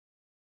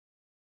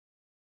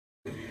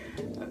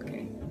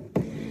Okay.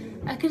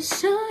 I can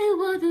show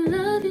you all the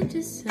love you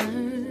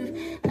deserve.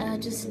 I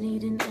just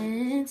need an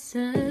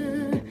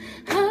answer.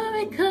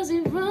 Hurry, cause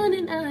we're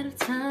running out of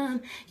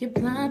time. You're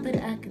blind, but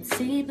I can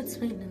see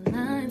between the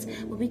lines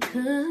what we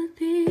could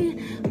be,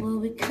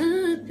 what we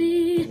could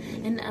be.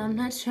 And I'm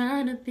not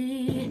trying to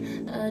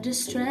be a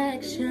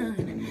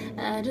distraction.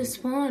 I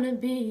just wanna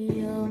be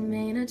your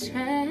main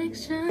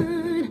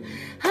attraction.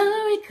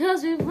 Hurry,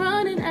 cause we're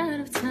running out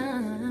of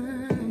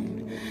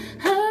time.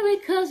 Hurry,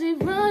 cause we're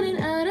running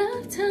out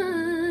of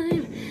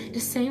time.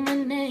 Just say my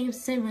name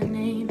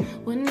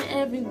when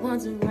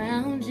everyone's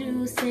around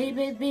you. Say,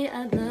 baby,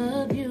 I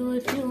love you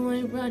if you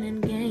ain't running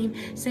game.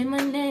 Say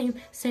my name,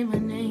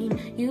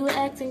 you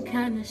acting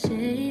kinda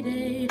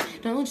shady.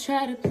 Don't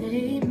try to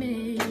play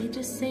me,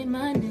 just say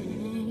my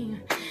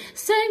name.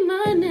 Say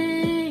my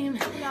name.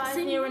 Hey guys,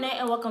 it's me Renee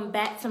and welcome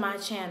back to my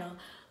channel.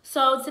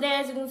 So today,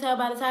 as you can tell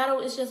by the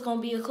title, it's just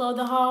gonna be a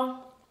clothing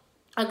haul,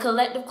 a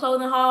collective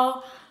clothing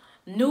haul,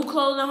 new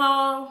clothing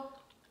haul.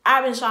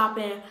 I've been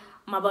shopping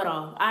my butt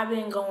off. I've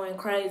been going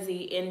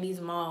crazy in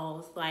these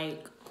malls.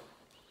 Like,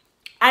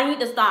 I need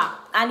to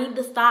stop. I need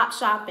to stop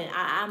shopping.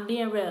 I'm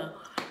being real.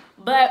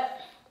 But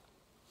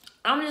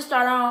I'm gonna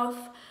start off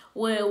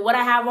with what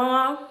I have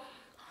on,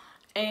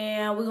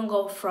 and we're gonna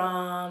go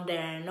from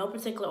there. No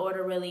particular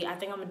order, really. I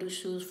think I'm gonna do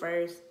shoes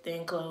first,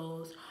 then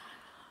clothes.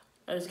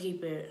 Let's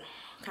keep it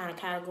kind of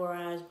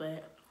categorized,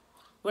 but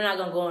we're not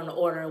gonna go in the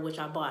order in which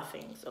I bought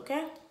things,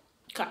 okay?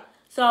 Okay.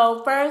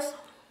 So first,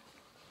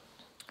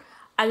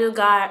 I just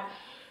got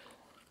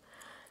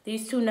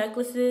these two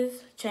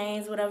necklaces,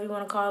 chains, whatever you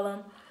want to call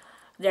them.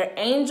 They're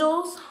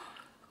angels,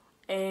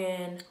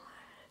 and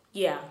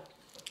yeah.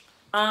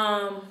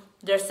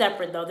 They're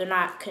separate though. They're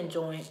not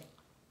conjoined.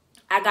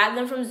 I got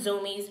them from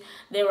Zoomies.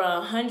 They were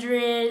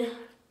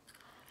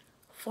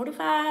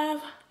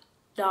 $145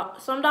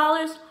 some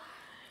dollars,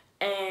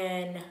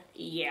 and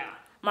yeah.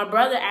 My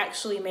brother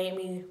actually made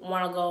me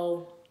want to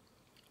go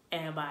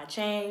and buy a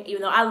chain,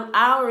 even though I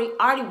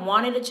already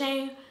wanted a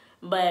chain,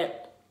 but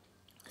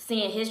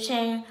seeing his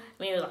chain,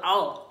 he was like,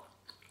 oh,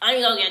 I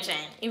need to go get a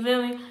chain. You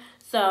feel me?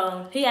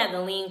 So he had the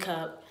lean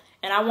cup,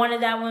 and I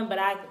wanted that one, but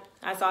I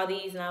saw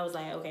these, and I was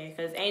like, okay,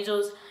 because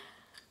angels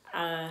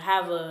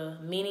have a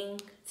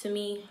meaning to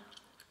me.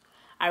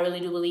 I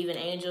really do believe in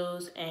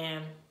angels,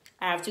 and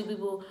I have two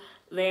people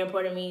very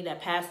important to me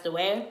that passed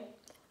away.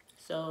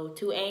 So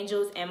 2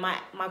 angels, and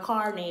my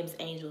car name's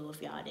Angel,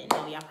 if y'all didn't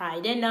know. Y'all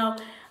probably didn't know,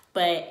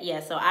 but yeah,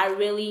 so I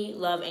really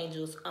love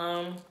angels.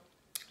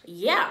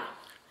 Yeah.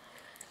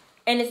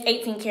 And it's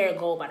 18 karat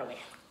gold, by the way.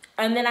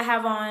 And then I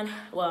have on,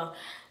 well,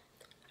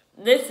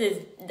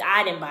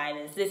 I didn't buy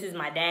this. This is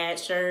my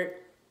dad's shirt.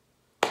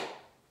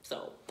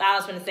 So I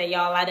was gonna say,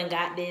 y'all, I done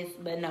got this,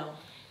 but no.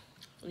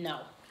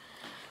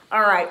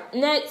 All right,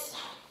 next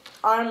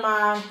are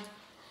my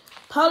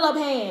polo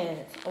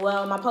pants.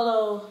 Well, my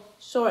polo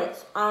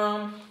shorts.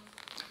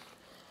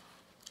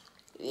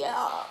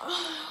 Yeah,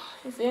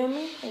 you feel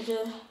me? It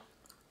just,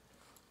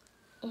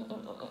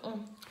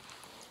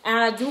 And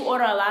I do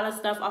order a lot of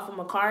stuff off of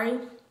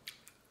Mercari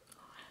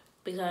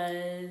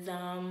because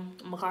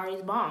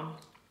Mercari's bomb.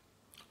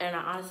 And I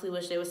honestly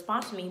wish they would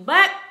sponsor me,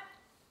 but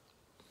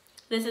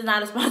this is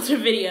not a sponsored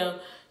video.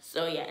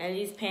 So yeah, and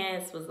these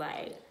pants was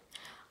like,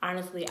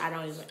 honestly, I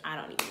don't even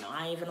know.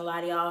 I ain't even gonna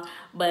lie to y'all,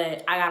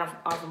 but I got them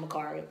off of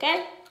Mercari,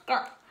 okay?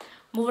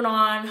 Moving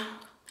on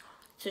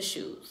to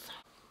shoes.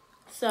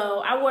 So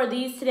I wore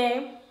these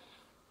today.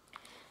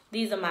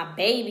 These are my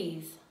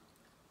babies.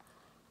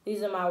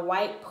 These are my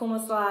white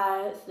Puma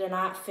slides. They're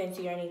not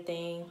fancy or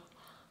anything,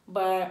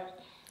 but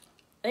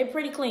they're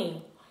pretty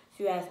clean. If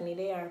you ask me,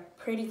 they are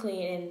pretty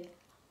clean, and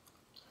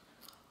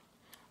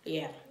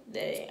yeah,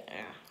 they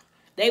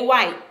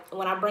white.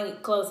 When I bring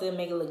it closer, it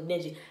make it look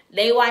dingy.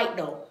 They white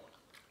though.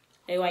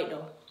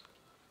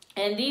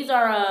 And these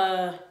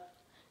are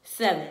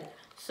 7,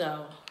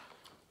 so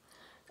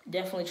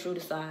definitely true to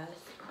size.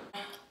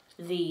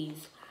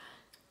 These.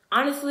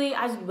 Honestly,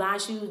 I just buy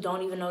shoes,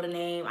 don't even know the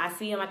name. I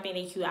see them, I think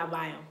they cute, I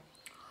buy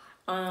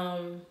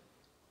them.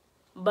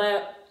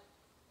 But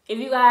if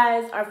you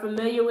guys are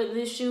familiar with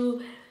this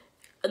shoe,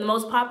 the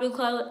most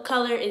popular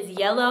color is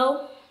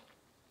yellow.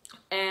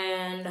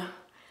 And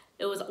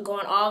it was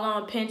going all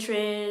on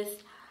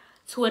Pinterest,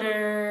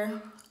 Twitter,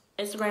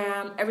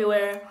 Instagram,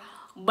 everywhere.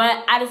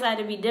 But I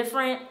decided to be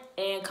different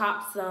and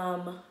cop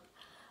some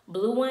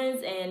blue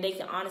ones, and they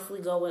can honestly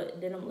go with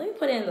denim. Let me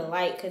put it in the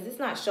light because it's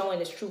not showing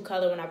its true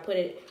color when I put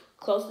it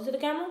closer to the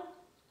camera.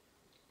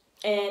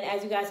 And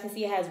as you guys can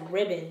see, it has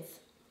ribbons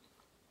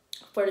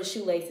for the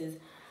shoelaces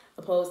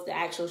opposed to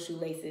actual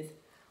shoelaces.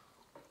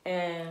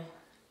 And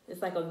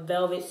it's like a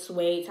velvet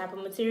suede type of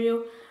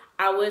material.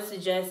 I would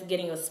suggest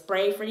getting a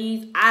spray for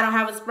these. I don't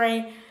have a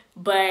spray,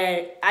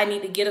 but I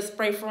need to get a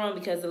spray for them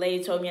because the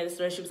lady told me at the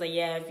store, she was like,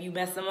 yeah, if you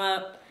mess them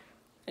up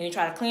and you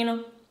try to clean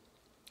them,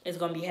 it's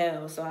gonna be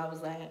hell. So I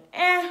was like,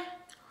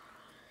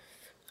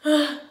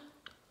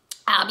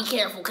 I'll be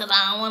careful because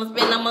I don't want to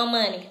spend no more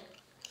money.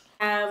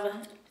 I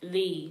have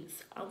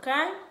these,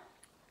 okay?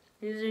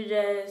 These are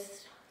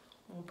just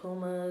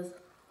Pumas.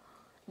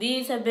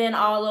 These have been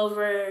all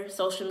over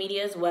social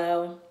media as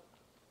well.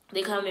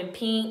 They come in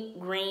pink,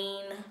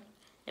 green,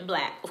 and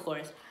black, of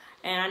course.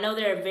 And I know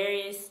there are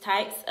various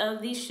types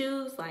of these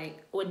shoes,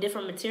 like with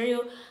different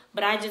material,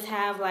 but I just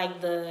have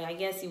like the, I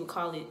guess you would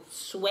call it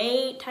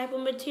suede type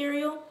of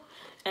material,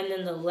 and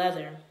then the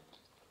leather.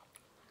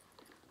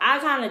 I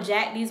kind of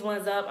jacked these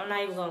ones up. I'm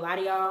not even gonna lie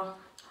to y'all.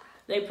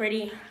 They're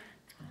pretty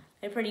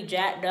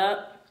jacked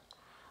up.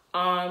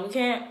 You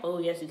can't, oh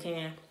yes you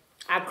can.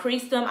 I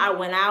creased them. I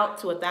went out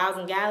to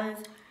 1,000 gallons,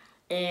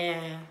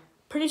 and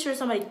pretty sure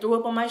somebody threw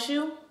up on my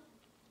shoe.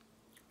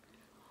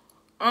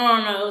 I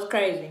don't know, it was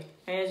crazy.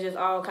 And it's just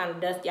all kind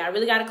of dusty. I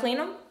really gotta clean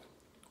them.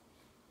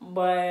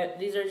 But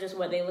these are just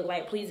what they look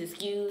like. Please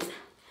excuse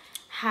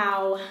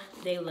how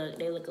they look.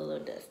 They look a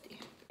little dusty.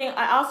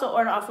 I also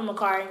ordered off from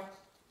Macari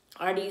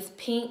are these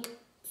pink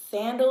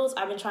sandals.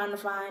 I've been trying to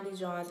find these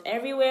joints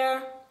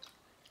everywhere.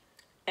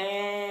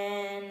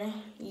 And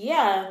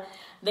yeah,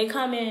 they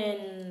come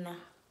in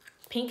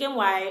pink and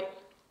white.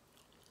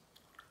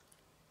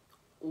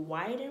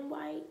 White on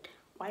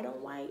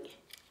white.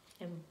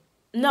 And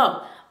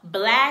no,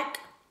 black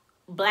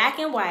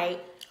and white,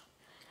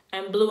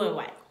 and blue and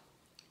white.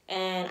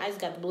 And I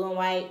just got the blue and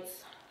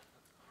whites.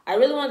 I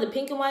really wanted the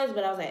pink and whites,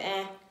 but I was like,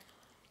 eh.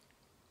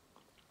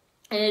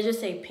 And it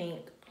just say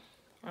pink.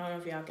 I don't know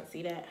if y'all can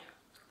see that.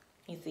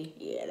 You see?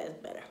 Yeah, that's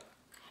better.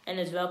 And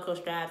there's Velcro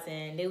straps,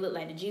 and they look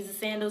like the Jesus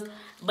sandals,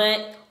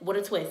 but with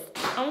a twist.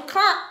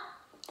 Okay.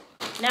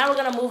 Now we're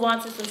gonna move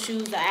on to some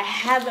shoes that I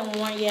haven't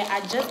worn yet.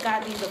 I just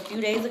got these a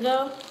few days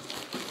ago.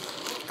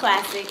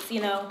 Classics,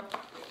 you know.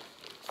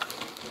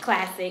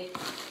 Classic.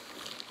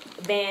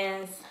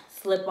 Vans,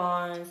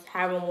 slip-ons,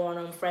 haven't worn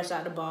them, fresh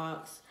out the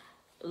box.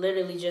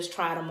 Literally just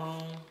tried them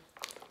on.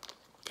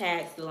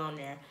 Tag still on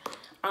there.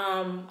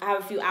 I have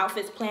a few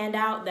outfits planned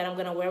out that I'm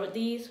gonna wear with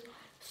these.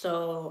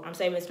 So I'm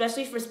saving,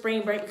 especially for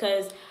spring break,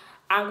 because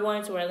I'm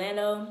going to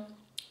Orlando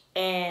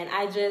and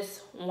I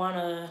just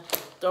wanna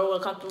throw a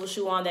comfortable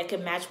shoe on that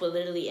could match with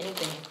literally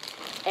anything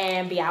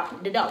and be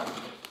out the door.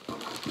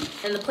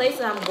 And the place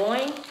that I'm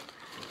going,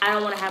 I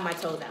don't wanna have my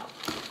toes out.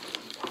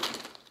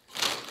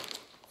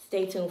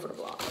 Stay tuned for the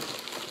vlog.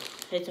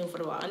 Stay tuned for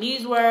the vlog. And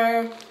these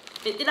were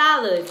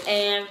 $50.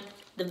 And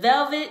the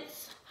velvet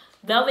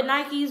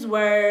Nikes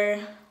were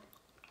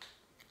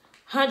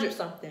 100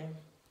 something.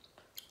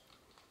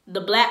 The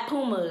black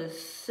Pumas,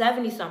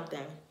 70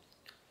 something.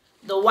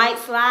 The white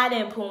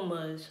slide-in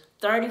Pumas,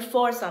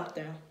 34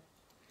 something.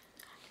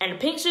 And the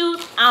pink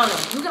shoes, I don't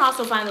know. You can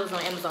also find those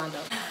on Amazon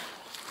though.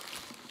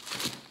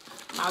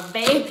 My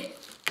baby.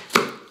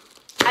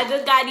 I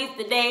just got these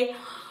today.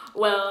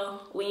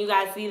 Well, when you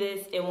guys see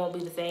this, it won't be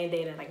the same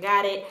day that I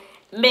got it.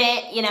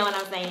 But, you know what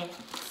I'm saying.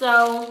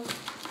 So,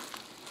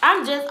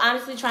 I'm just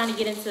honestly trying to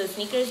get into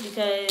sneakers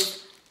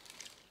because...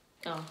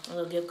 Oh, a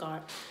little gift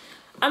card.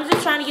 I'm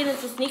just trying to get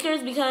into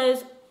sneakers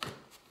because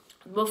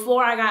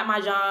before I got my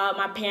job,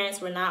 my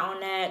parents were not on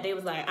that. They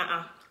was like,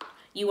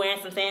 you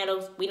wearing some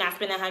sandals? We not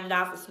spending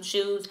 $100 for some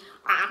shoes.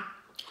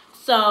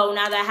 So,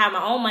 now that I have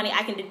my own money,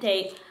 I can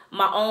dictate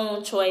my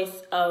own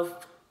choice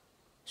of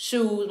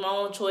shoes, my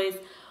own choice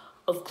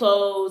of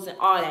clothes and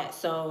all that.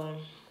 So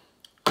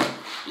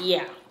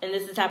yeah, and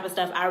this is the type of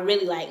stuff I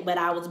really like, but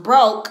I was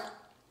broke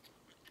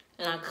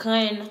and I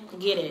couldn't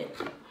get it.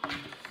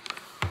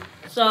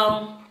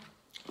 So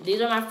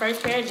these are my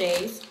first pair of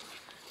J's,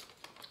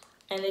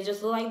 and they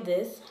just look like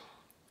this.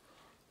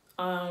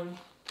 All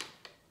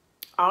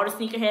the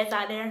sneakerheads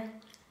out there,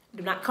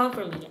 do not come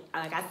for me.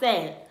 Like I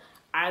said,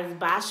 I just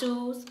buy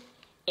shoes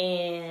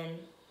and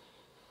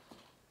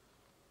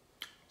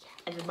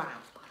I just buy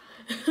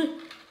them.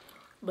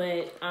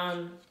 But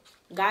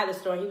guy at the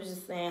store, he was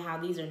just saying how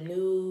these are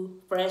new,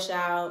 fresh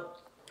out,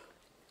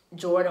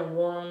 Jordan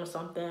wore them or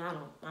something. I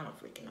don't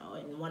freaking know.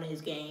 In one of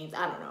his games,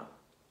 I don't know.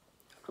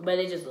 But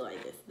they just look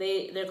like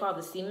this. They're called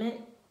the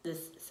cement.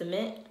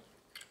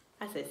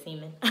 I said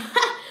semen.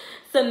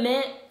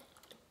 Cement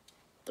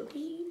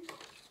 3.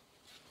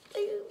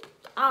 I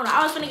don't know.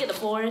 I was gonna get the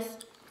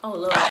 4s. Oh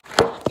Lord.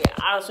 Yeah,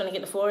 I was gonna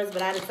get the 4s,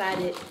 but I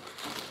decided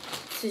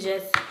to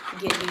just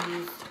get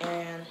these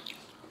and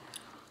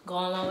go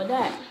along with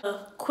that.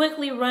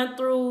 Quickly run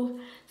through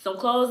some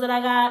clothes that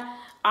I got.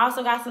 I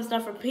also got some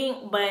stuff for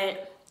pink,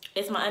 but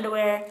it's my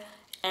underwear,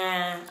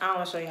 and I don't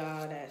want to show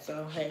y'all all that,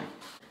 so hey.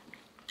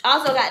 I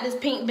also got this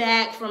pink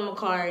bag from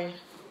Macari.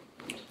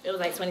 It was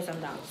like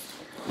 $20-something.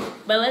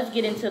 But let's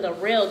get into the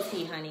real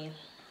tea, honey,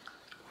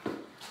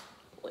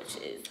 which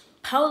is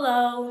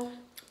Polo.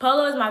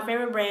 Polo is my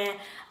favorite brand.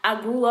 I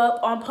grew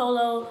up on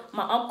Polo.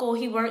 My uncle,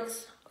 he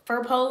works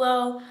for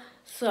Polo,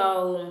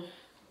 so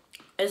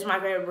it's my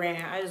favorite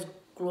brand. I just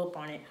grew up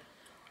on it.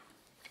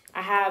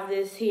 I have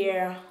this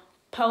here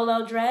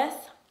Polo dress.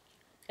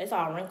 It's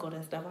all wrinkled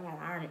and stuff. I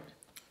gotta iron it.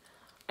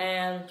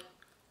 And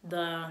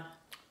the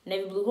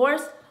navy blue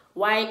horse,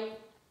 white,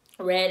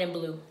 red, and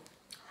blue.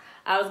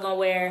 I was gonna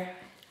wear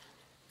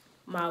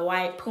my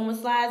white Puma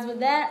slides with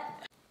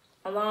that.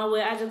 Along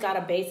with, I just got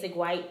a basic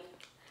white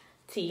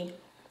tee.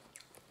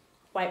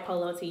 White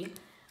Polo tee.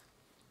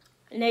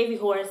 Navy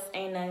horse,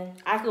 ain't nothing.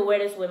 I could wear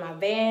this with my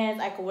Vans.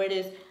 I could wear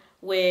this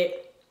with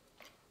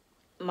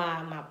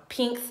my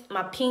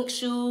pink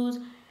shoes.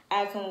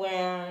 I can wear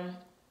them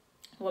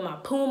with my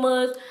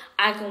Pumas.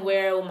 I can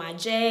wear it with my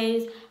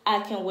J's.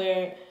 I can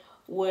wear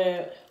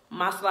with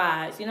my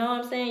slides. You know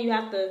what I'm saying? You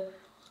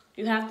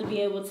have to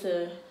be able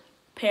to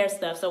pair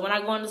stuff. So when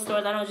I go in the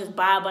stores, I don't just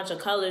buy a bunch of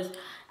colors.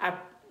 I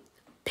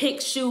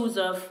pick shoes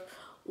of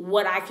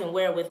what I can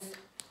wear with.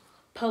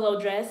 Polo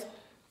dress.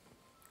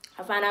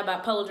 I found out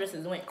about polo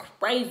dresses, went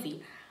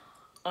crazy.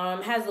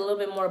 Has a little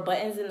bit more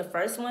buttons than the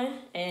first one,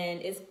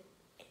 and it's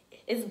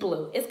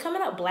blue. It's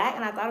coming up black,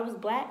 and I thought it was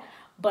black,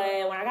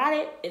 but when I got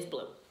it, it's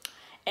blue.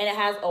 And it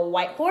has a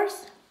white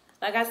horse.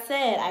 Like I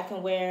said, I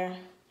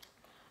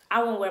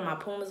won't wear my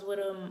Pumas with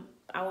them.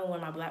 I won't wear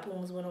my black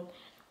Pumas with them.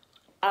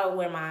 I would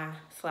wear my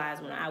slides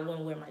with them. I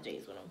wouldn't wear my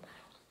J's with them.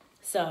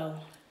 So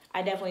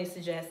I definitely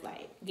suggest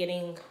like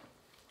getting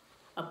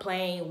a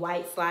plain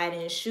white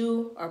sliding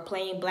shoe or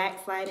plain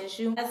black sliding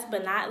shoe. Last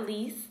but not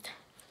least,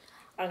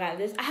 I got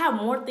this. I have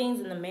more things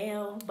in the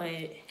mail,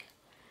 but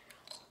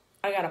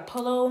I got a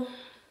polo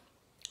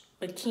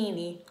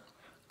bikini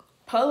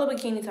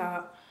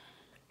top,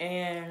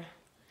 and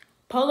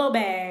polo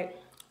bag,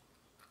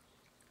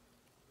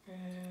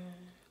 and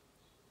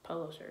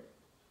polo shirt.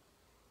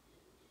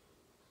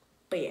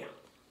 But yeah,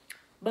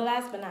 but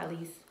last but not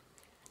least,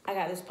 I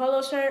got this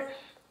polo shirt,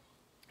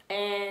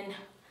 and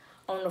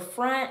on the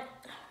front,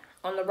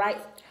 on the right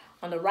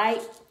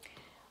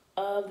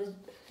of the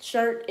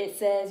shirt, it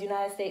says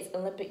United States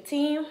Olympic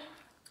Team.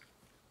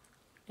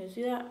 You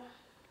see that?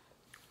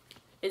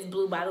 It's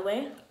blue, by the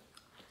way.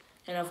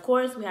 And of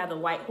course, we have the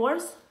white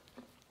horse.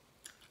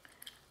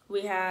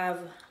 We have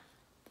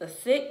the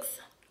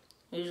 6.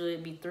 Usually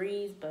it'd be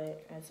 3s,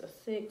 but it's a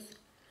 6.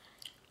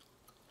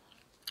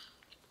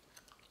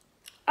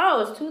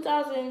 Oh, it's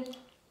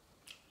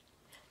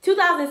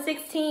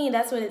 2016.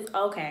 That's what it's,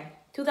 okay.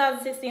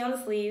 2016 on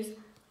the sleeves.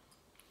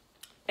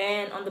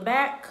 And on the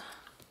back,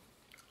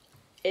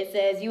 it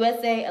says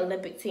USA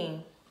Olympic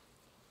Team.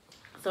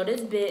 So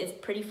this bit is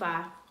pretty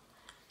fire.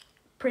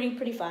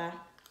 Pretty fire.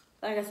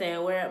 Like I said, I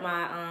wear it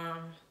my,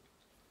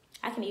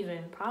 I can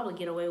even probably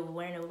get away with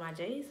wearing it with my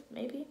J's,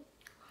 maybe.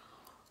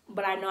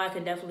 But I know I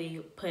could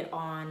definitely put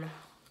on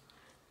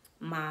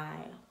my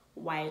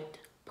white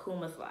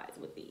Puma slides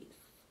with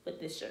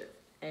this shirt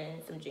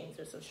and some jeans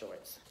or some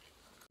shorts.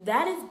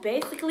 That is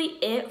basically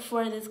it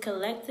for this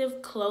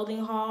collective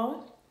clothing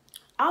haul.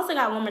 I also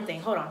got one more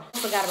thing. Hold on. I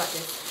forgot about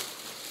this.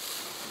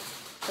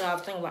 So I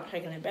was thinking about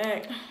taking it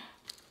back.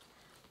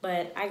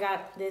 But I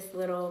got this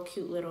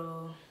cute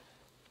little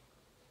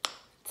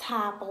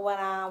top or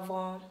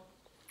whatever.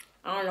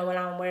 I don't know when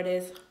I'm gonna wear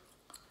this,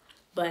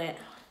 but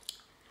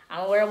I'm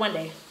gonna wear it one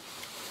day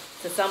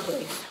to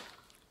someplace.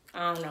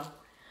 I don't know.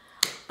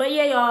 But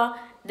yeah, y'all,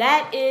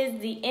 that is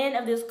the end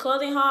of this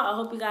clothing haul. I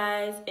hope you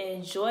guys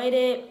enjoyed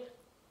it.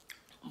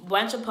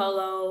 Bunch of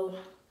polo,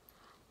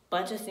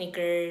 bunch of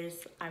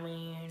sneakers. I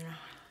mean,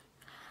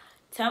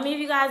 tell me if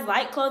you guys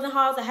like clothing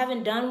hauls. I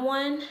haven't done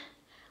one.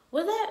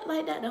 Was that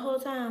like that the whole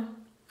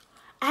time?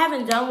 I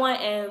haven't done one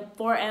in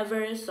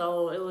forever,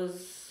 so it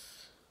was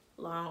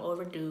long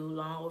overdue,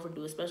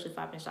 especially if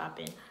I've been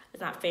shopping.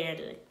 It's not fair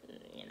to,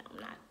 you know,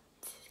 not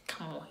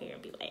come on here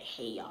and be like,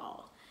 hey,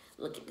 y'all,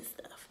 look at this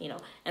stuff, you know.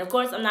 And, of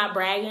course, I'm not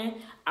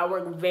bragging. I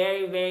work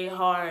very, very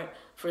hard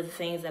for the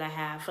things that I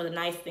have, for the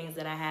nice things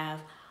that I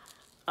have.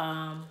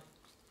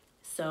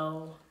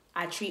 So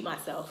I treat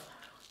myself.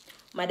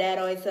 My dad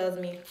always tells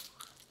me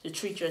to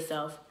treat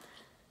yourself.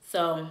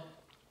 So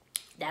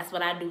that's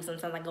what I do.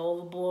 Sometimes I go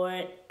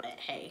overboard, but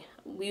hey,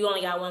 we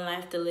only got one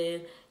life to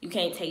live. You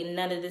can't take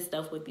none of this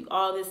stuff with you.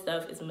 All this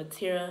stuff is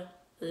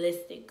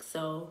materialistic.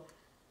 So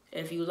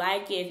if you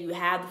like it, if you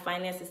have the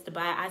finances to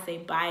buy it, I say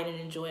buy it and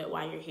enjoy it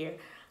while you're here.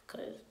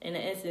 Because in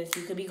an instance,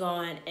 you could be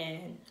gone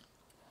and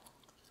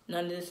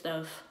none of this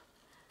stuff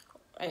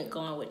ain't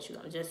going with you.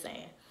 I'm just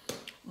saying.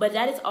 But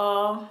that is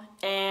all.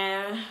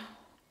 And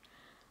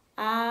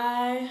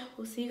I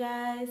will see you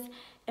guys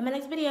in my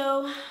next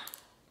video.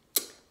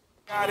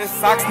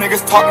 Socks,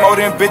 niggas talk more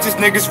than bitches,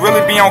 niggas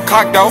really be on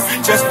cock though.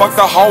 Just fucked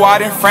a hoe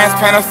out in France,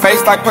 paint her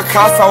face like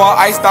Picasso.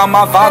 I iced out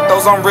my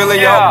vatos, I'm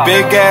really up.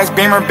 Big ass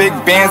Beamer, big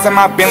bands in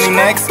my Bentley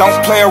next.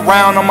 Don't play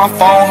around on my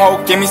phone,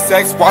 ho, give me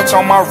sex, watch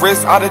on my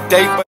wrist, out of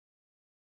date.